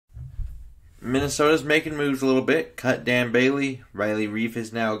Minnesota's making moves a little bit. Cut Dan Bailey. Riley Reiff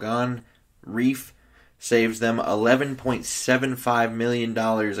is now gone. Reiff saves them $11.75 million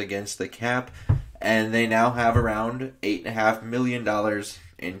against the cap, and they now have around $8.5 million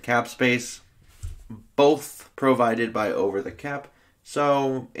in cap space, both provided by Over the Cap.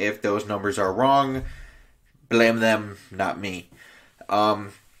 So if those numbers are wrong, blame them, not me.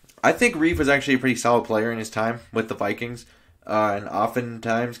 I think Reiff was actually a pretty solid player in his time with the Vikings, and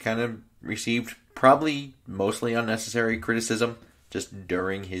oftentimes kind of received probably mostly unnecessary criticism just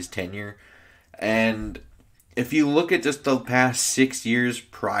during his tenure. And if you look at just the past 6 years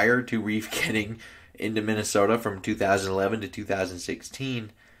prior to Reiff getting into Minnesota from 2011 to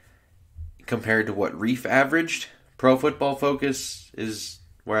 2016, compared to what Reiff averaged, Pro Football Focus is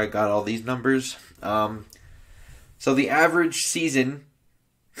where I got all these numbers. So the average season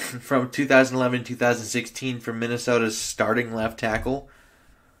from 2011-2016 for Minnesota's starting left tackle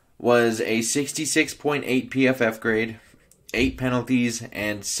was a 66.8 PFF grade, 8 penalties,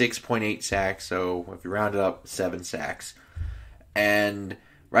 and 6.8 sacks. So if you round it up, 7 sacks. And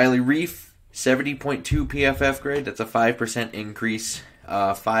Riley Reiff, 70.2 PFF grade. That's a 5% increase.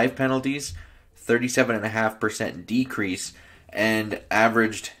 5 penalties, 37.5% decrease, and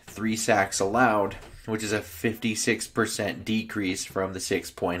averaged 3 sacks allowed, which is a 56% decrease from the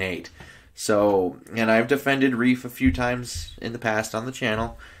 6.8. So, and I've defended Reiff a few times in the past on the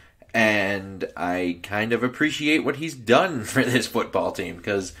channel, and I kind of appreciate what he's done for this football team,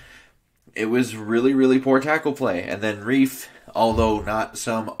 because it was really, really poor tackle play. And then Reiff, although not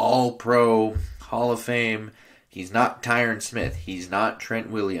some all-pro Hall of Fame, he's not Tyron Smith, he's not Trent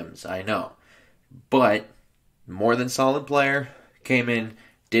Williams, I know. But, more than solid player, came in,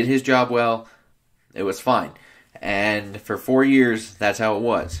 did his job well, it was fine. And for 4 years, that's how it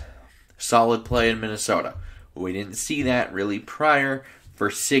was. Solid play in Minnesota. We didn't see that really prior for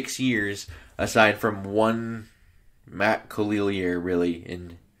 6 years, aside from one Matt Khalil year, really,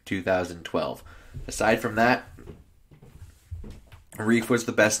 in 2012. Aside from that, Reiff was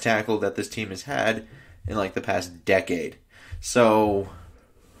the best tackle that this team has had in like the past decade. So,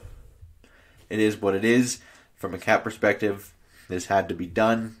 it is what it is. From a cap perspective, this had to be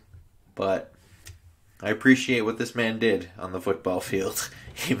done. But I appreciate what this man did on the football field,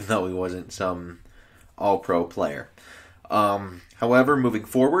 even though he wasn't some all-pro player. However, moving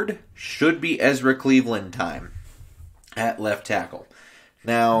forward, should be Ezra Cleveland time at left tackle.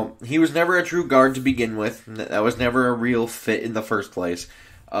 Now, he was never a true guard to begin with. That was never a real fit in the first place.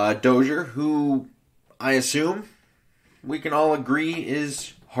 Dozier, who I assume we can all agree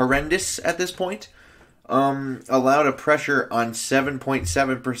is horrendous at this point, allowed a pressure on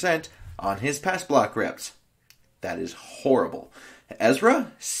 7.7% on his pass block reps. That is horrible.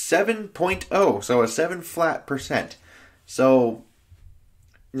 Ezra, 7.0, so a 7 flat percent. So,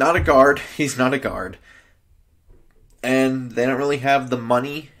 not a guard. He's not a guard. And they don't really have the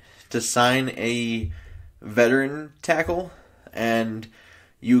money to sign a veteran tackle. And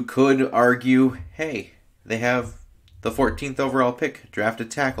you could argue, hey, they have the 14th overall pick, draft a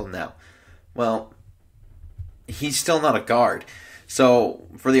tackle now. Well, he's still not a guard. So,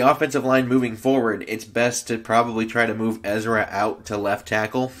 for the offensive line moving forward, it's best to probably try to move Ezra out to left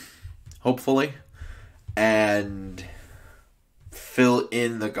tackle, hopefully, and fill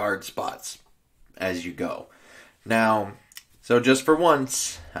in the guard spots as you go. Now, so just for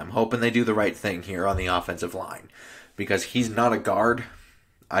once, I'm hoping they do the right thing here on the offensive line, because he's not a guard.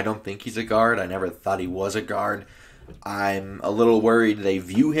 I don't think he's a guard. I never thought he was a guard. I'm a little worried they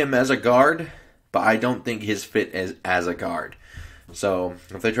view him as a guard, but I don't think his fit is as a guard. So,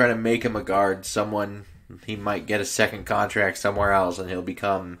 if they try to make him a guard, he might get a second contract somewhere else, and he'll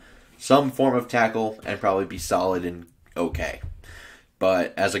become some form of tackle and probably be solid and okay.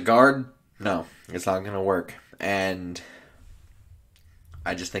 But as a guard, no, it's not going to work. And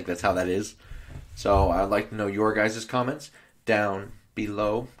I just think that's how that is. So, I'd like to know your guys' comments down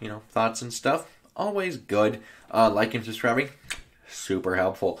below, thoughts and stuff. Always good. Like and subscribing, super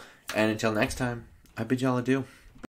helpful. And until next time, I bid y'all adieu.